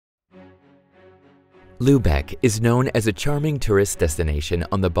Luebeck is known as a charming tourist destination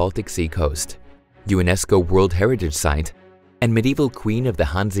on the Baltic Sea coast, UNESCO World Heritage Site, and medieval queen of the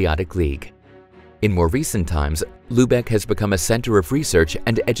Hanseatic League. In more recent times, Luebeck has become a center of research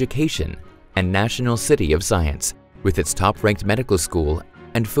and education and national city of science, with its top-ranked medical school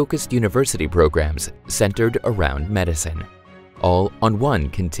and focused university programs centered around medicine, all on one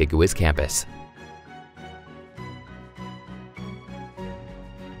contiguous campus.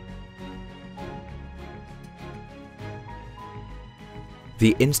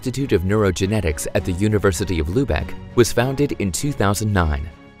 The Institute of Neurogenetics at the University of Luebeck was founded in 2009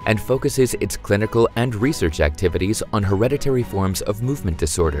 and focuses its clinical and research activities on hereditary forms of movement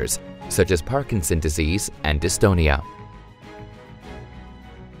disorders, such as Parkinson disease and dystonia.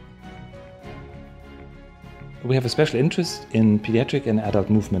 We have a special interest in pediatric and adult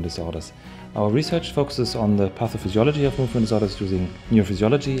movement disorders. Our research focuses on the pathophysiology of movement disorders using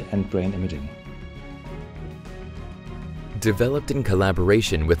neurophysiology and brain imaging. Developed in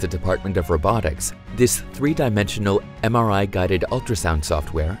collaboration with the Department of Robotics, this three-dimensional MRI-guided ultrasound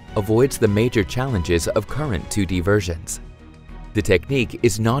software avoids the major challenges of current 2D versions. The technique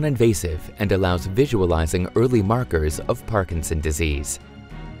is non-invasive and allows visualizing early markers of Parkinson disease.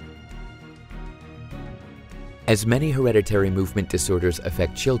 As many hereditary movement disorders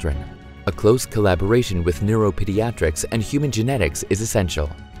affect children, a close collaboration with neuropediatrics and human genetics is essential.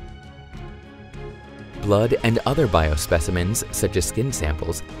 Blood and other biospecimens, such as skin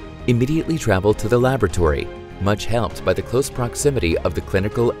samples, immediately travel to the laboratory, much helped by the close proximity of the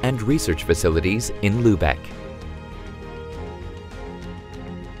clinical and research facilities in Luebeck.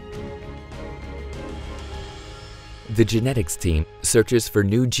 The genetics team searches for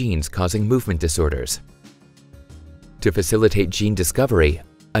new genes causing movement disorders. To facilitate gene discovery,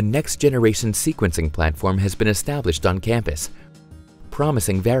 a next-generation sequencing platform has been established on campus.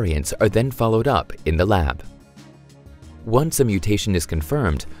 Promising variants are then followed up in the lab. Once a mutation is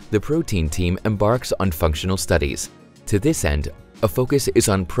confirmed, the protein team embarks on functional studies. To this end, a focus is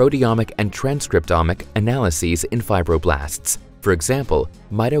on proteomic and transcriptomic analyses in fibroblasts. For example,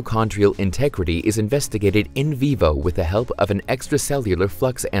 mitochondrial integrity is investigated in vivo with the help of an extracellular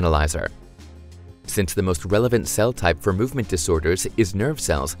flux analyzer. Since the most relevant cell type for movement disorders is nerve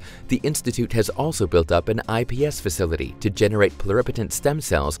cells, the Institute has also built up an iPS facility to generate pluripotent stem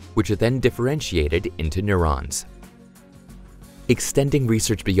cells, which are then differentiated into neurons. Extending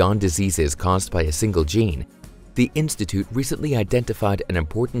research beyond diseases caused by a single gene, the Institute recently identified an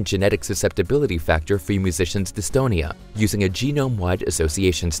important genetic susceptibility factor for musicians' dystonia using a genome-wide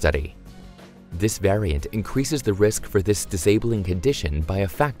association study. This variant increases the risk for this disabling condition by a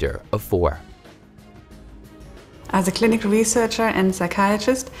factor of 4. As a clinical researcher and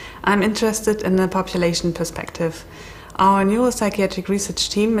psychiatrist, I'm interested in the population perspective. Our neuropsychiatric research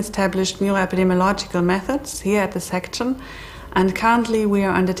team established neuroepidemiological methods here at the section, and currently we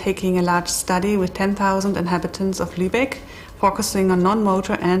are undertaking a large study with 10,000 inhabitants of Luebeck, focusing on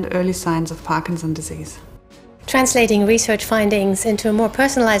non-motor and early signs of Parkinson's disease. Translating research findings into a more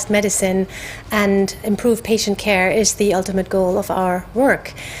personalized medicine and improved patient care is the ultimate goal of our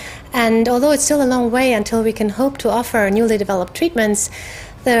work. And although it's still a long way until we can hope to offer newly developed treatments,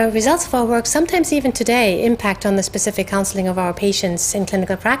 the results of our work, sometimes even today, impact on the specific counseling of our patients in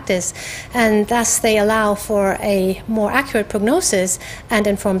clinical practice, and thus they allow for a more accurate prognosis and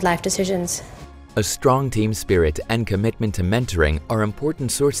informed life decisions. A strong team spirit and commitment to mentoring are important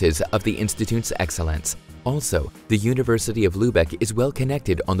sources of the Institute's excellence. Also, the University of Luebeck is well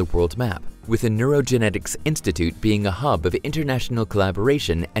connected on the world map, with the Neurogenetics Institute being a hub of international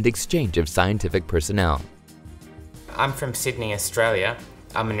collaboration and exchange of scientific personnel. I'm from Sydney, Australia.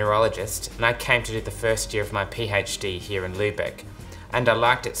 I'm a neurologist, and I came to do the first year of my PhD here in Luebeck. And I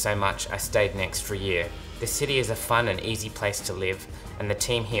liked it so much I stayed an extra year. The city is a fun and easy place to live, and the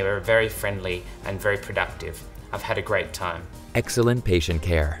team here are very friendly and very productive. I've had a great time. Excellent patient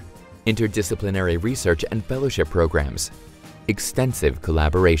care, interdisciplinary research and fellowship programs, extensive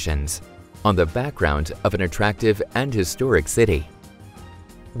collaborations, on the background of an attractive and historic city.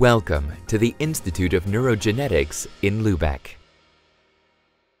 Welcome to the Institute of Neurogenetics in Luebeck.